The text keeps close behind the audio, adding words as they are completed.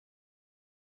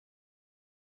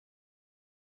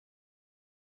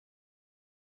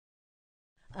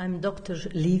I'm Dr.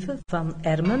 Lieve Van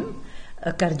Ermen,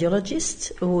 a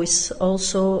cardiologist who is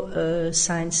also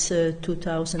since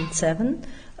 2007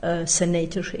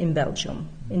 senator in Belgium,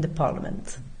 in the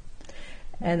parliament.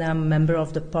 And I'm a member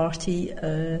of the party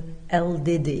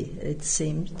LDD, it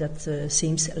seems,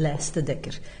 seems Lijst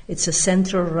Dekker. It's a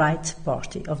centre-right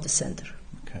party of the centre.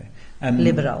 Okay.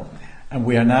 Liberal. And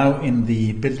we are now in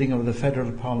the building of the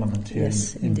Federal Parliament here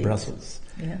in Brussels.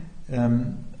 Yeah.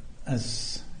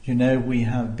 As you know, we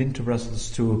have been to Brussels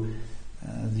to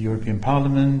the European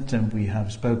Parliament, and we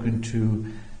have spoken to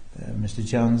Mr.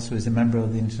 Jans, who is a member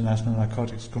of the International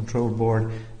Narcotics Control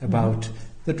Board, about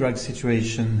the drug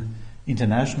situation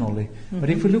internationally. But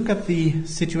if we look at the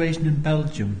situation in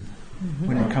Belgium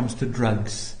when it comes to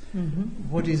drugs,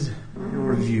 what is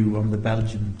your view on the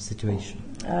Belgian situation?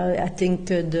 I think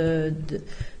the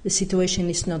situation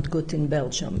is not good in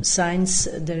Belgium. Since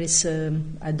there is,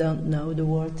 I don't know the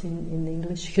word in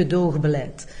English,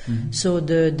 gedoogbeleid. So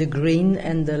the Green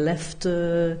and the left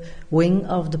wing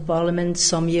of the parliament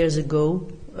some years ago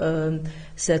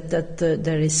said that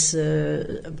there is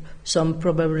some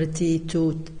probability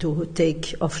to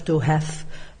take or to have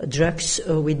drugs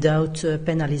without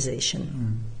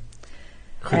penalization.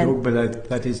 Gedoogbeleid,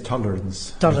 that is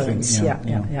tolerance. Tolerance,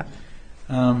 yeah.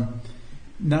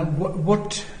 Now,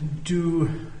 what do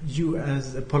you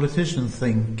as a politician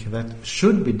think that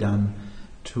should be done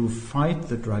to fight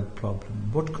the drug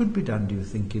problem? What could be done, do you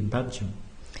think, in Belgium?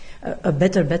 A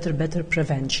better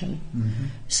prevention.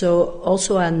 So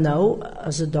also I know,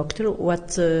 as a doctor,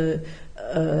 what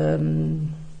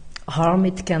harm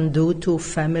it can do to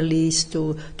families,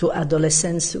 to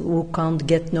adolescents who can't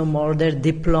get no more their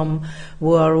diploma,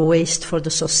 who are a waste for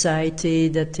the society,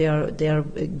 that they are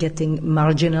getting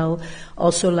marginal.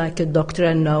 Also, like a doctor,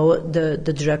 I know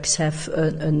the drugs have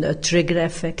a trigger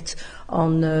effect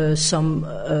on some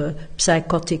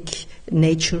psychotic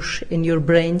nature in your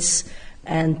brains,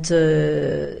 and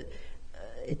they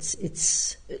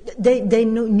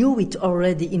knew it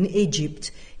already in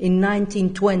Egypt in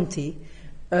 1920.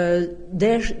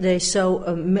 There they saw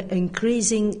an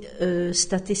increasing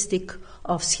statistic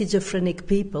of schizophrenic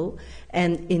people,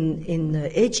 and in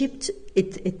Egypt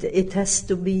it has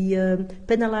to be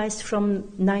penalized from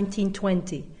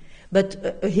 1920.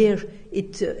 But here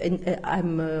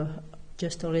I'm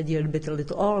just already a little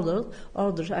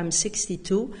older. I'm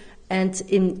 62. And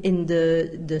in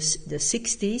the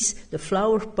 60s, the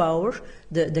flower power,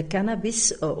 the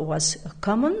cannabis was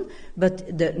common, but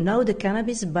now the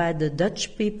cannabis by the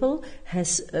Dutch people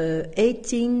has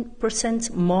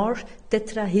 18% more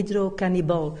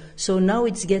tetrahydrocannabinol. So now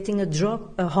it's getting a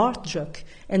hard drug,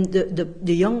 and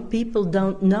the young people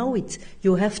don't know it.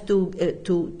 You have to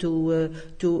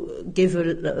give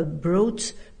a broad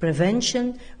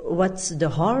prevention. What's the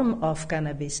harm of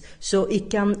cannabis? So it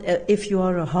can, if you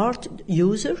are a hard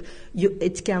user,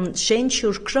 it can change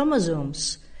your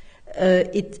chromosomes.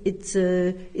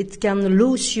 It can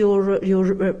lose your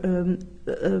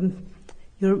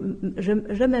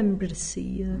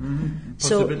remembrancy.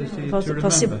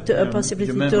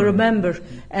 Possibility to remember,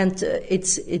 and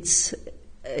it's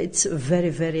very,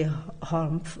 very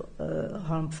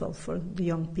harmful for the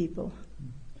young people.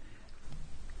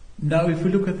 Now, if we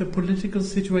look at the political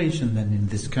situation then in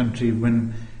this country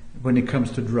when it comes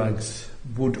to drugs,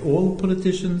 would all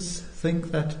politicians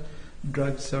think that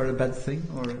drugs are a bad thing,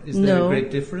 or is there a great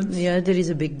difference? Yeah, there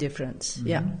is a big difference.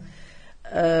 Yeah,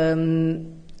 there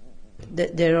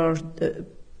are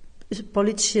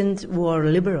politicians who are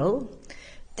liberal,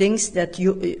 thinks that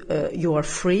you are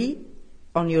free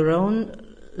on your own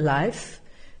life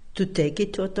to take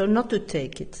it or not to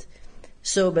take it.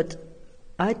 So, but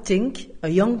I think a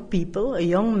young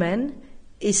man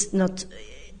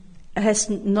has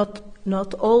not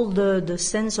all the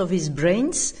sense of his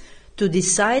brains to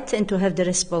decide and to have the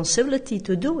responsibility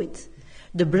to do it.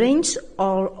 The brains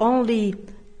are only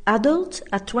adult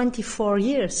at 24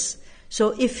 years.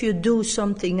 So if you do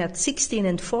something at 16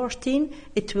 and 14,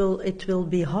 it will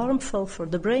be harmful for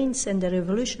the brains and their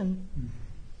evolution.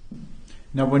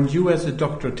 Now, when you as a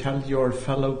doctor tell your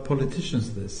fellow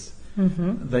politicians this,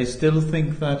 they still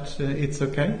think that it's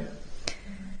okay?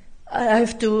 I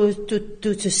have to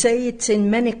say it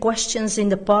in many questions in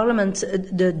the parliament.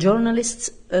 The journalists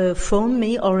phone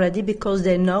me already because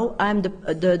they know I'm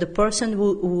the person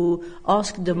who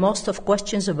asks the most of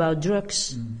questions about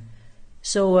drugs.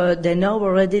 So they know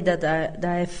already that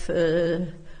I have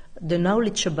the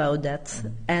knowledge about that,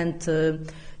 and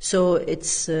so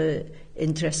it's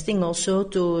interesting also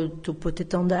to put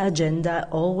it on the agenda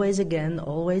always again.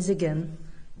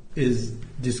 Is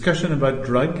discussion about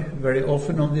drug very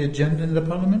often on the agenda in the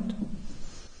parliament?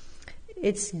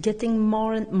 It's getting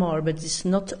more and more, but it's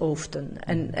not often,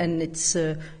 and it's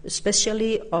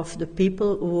especially of the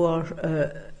people who are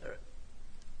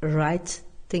right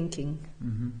thinking,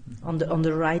 on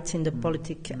the right in the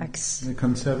politic acts. The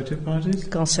Conservative parties?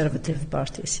 Conservative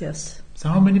parties, yes. So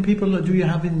how many people do you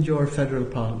have in your federal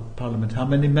parliament? How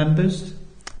many members?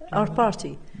 Our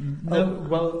party? No,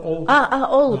 well, all.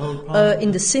 All. The whole parliament.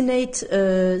 In the Senate,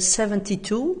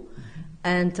 72,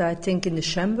 and I think in the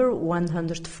Chamber,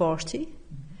 140.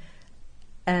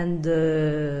 And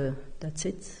that's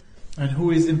it. And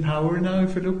who is in power now,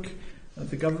 if you look at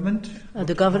the government?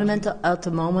 The government at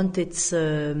the moment, it's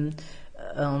on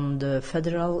the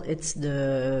federal, it's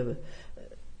the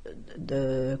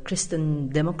Christian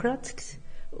Democrats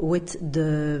with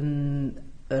the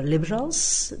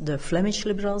Liberals, the Flemish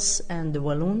Liberals and the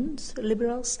Walloon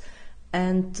Liberals,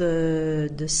 and the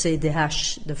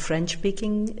CDH, the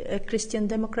French-speaking Christian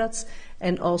Democrats,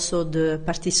 and also the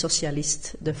Parti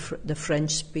Socialiste, the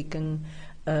French-speaking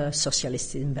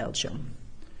socialists in Belgium.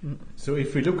 So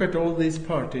if we look at all these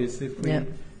parties, if we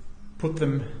put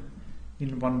them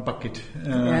in one bucket,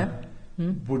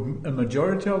 would a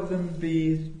majority of them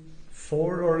be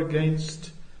for or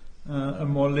against a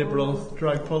more liberal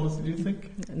drug policy, do you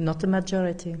think? Not a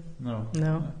majority. No.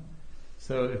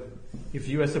 So if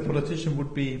you as a politician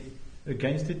would be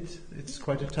against it, it's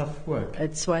quite a tough work.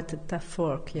 It's quite a tough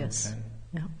work, yes. Okay.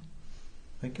 Yeah.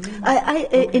 Thank you very much.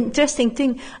 Interesting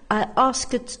thing, I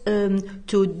asked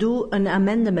to do an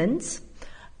amendment.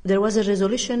 There was a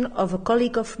resolution of a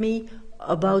colleague of me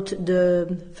about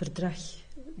the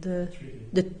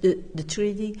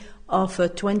treaty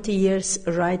of 20 years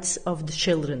rights of the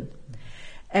children.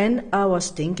 And I was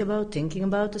thinking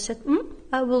about, I said,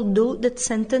 I will do that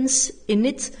sentence in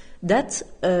it that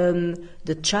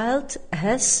the child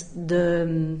has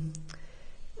the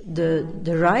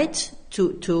right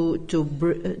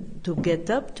to get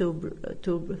up,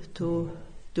 to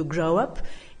grow up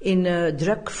in a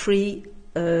drug-free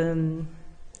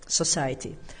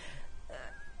society,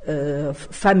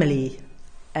 family,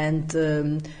 and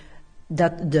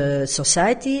that the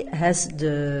society has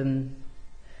the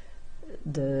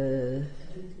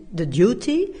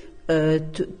duty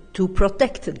to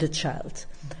protect the child.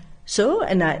 So,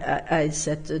 and I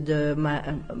said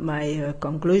my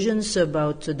conclusions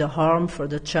about the harm for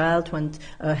the child when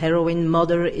a heroin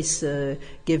mother is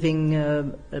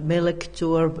giving milk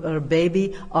to her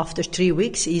baby. After 3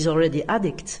 weeks, he's already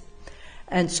addict,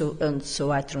 and so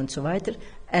weiter and so weiter.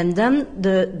 And then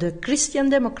the Christian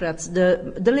Democrats,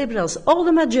 the Liberals, all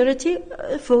the majority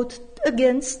vote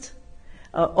against.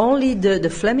 Only the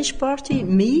Flemish party,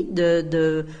 me,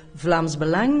 the Vlaams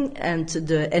Belang, and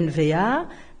the N-VA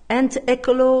and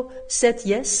Ecolo said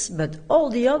yes, but all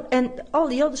the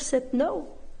others said no.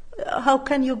 How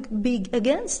can you be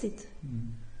against it?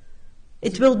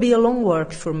 It will be a long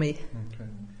work for me. Okay.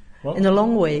 Well, in a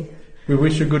long way. We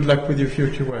wish you good luck with your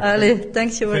future work.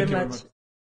 Thank you very much.